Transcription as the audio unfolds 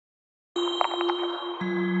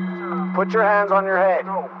Put your hands on your head.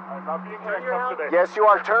 No, I'm not being handcuffed today. Yes, you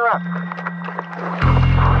are. Turn around.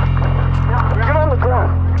 Get on the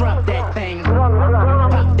ground. Drop that thing. Get on the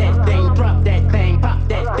ground. Pop that thing. Drop that thing. Pop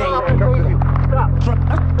that thing. Stop.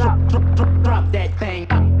 Drop that thing.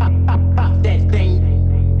 Pop that thing.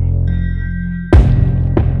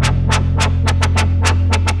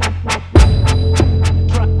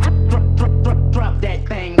 Drop that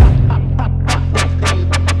thing. Pop that thing.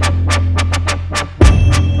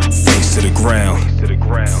 Face to the ground.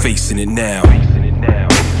 Facing it now.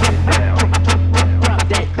 Drop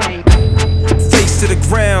that thing. Face to the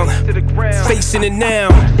ground. Facing it now.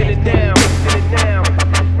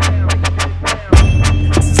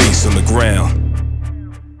 Face on the ground.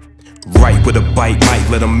 Right with a bite, might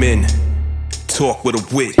let them in. Talk with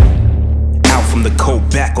a wit. Out from the cold,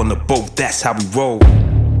 back on the boat, that's how we roll.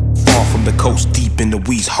 Far from the coast, deep in the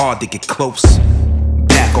weeds, hard to get close.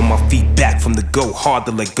 Back on my feet, back from the go, hard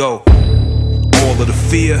to let go. All of the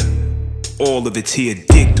fear, all of it's here.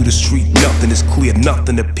 Dig through the street, nothing is clear,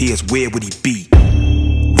 nothing appears. Where would he be?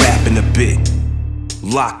 Rapping a bit,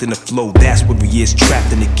 locked in the flow, that's where he is.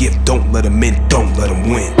 Trapped in the gift, don't let him in, don't let him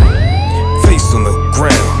win. Face on the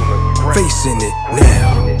ground, facing it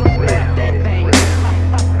now.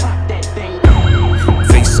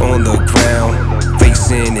 Face on the ground,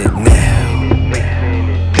 facing it now.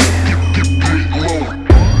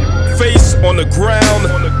 Face on the ground,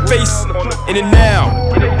 face in it now.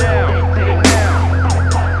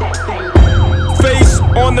 Face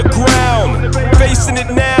on the ground, facing it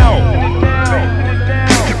now.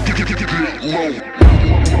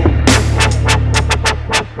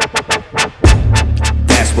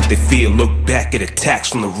 That's what they feel, look back at attacks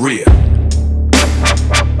from the rear.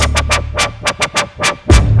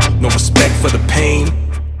 No respect for the pain,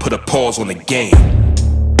 put a pause on the game.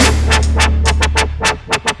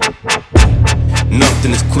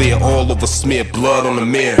 Nothing is clear, all over smear, blood on the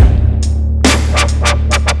mirror.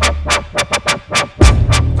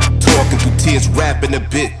 Talking through tears, rapping a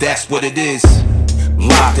bit, that's what it is.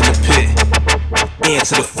 Locked in the pit,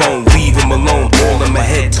 answer the phone, leave him alone. All in my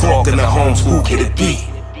head, talking to homes, who could it be?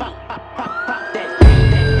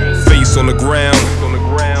 Face on the ground,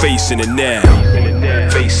 facing it now.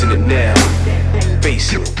 Facing it now,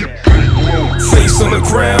 facing it. Face on the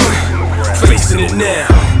ground, facing it now.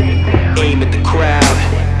 Aim at the crowd,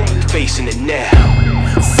 facing it now.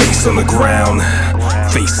 Face on the ground,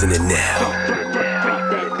 facing it now.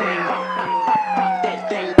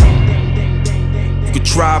 You could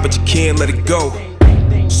try, but you can't let it go.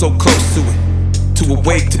 So close to it, too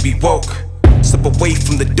awake to be woke. Step away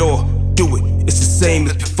from the door, do it, it's the same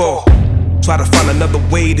as before. Try to find another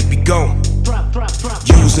way to be gone.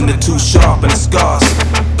 Using the too sharp and the scars,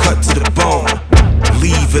 cut to the bone.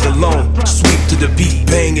 Leave it alone, sweep to the beat,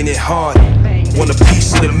 banging it hard. Want a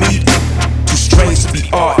piece of the meat? Too strange to be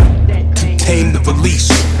art, too tame to release.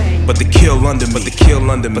 But the kill under me, but the kill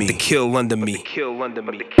under me, but the kill under me, kill under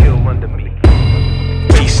me, kill under me.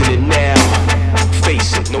 Facing it now,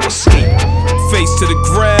 face it, no escape. Face to the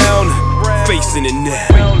ground, facing it now.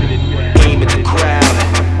 Aim at the crowd,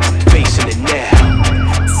 facing it now.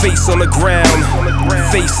 Face on the ground,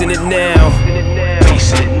 facing it now.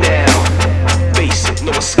 Facing it now, face it,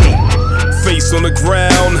 no escape. Face on the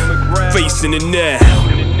ground, facing it now.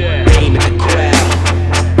 Aim at the crowd,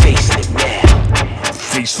 facing it now.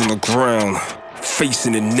 Face on the ground,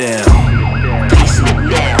 facing it now. Facing it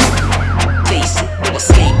now, face it, no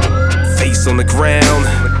escape. Face on the ground,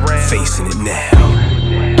 facing it now.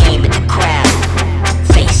 Aim at the crowd,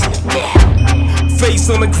 facing it now. Face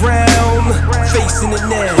on the ground, facing it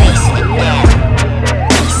now. Facing it now,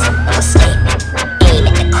 face it, no escape.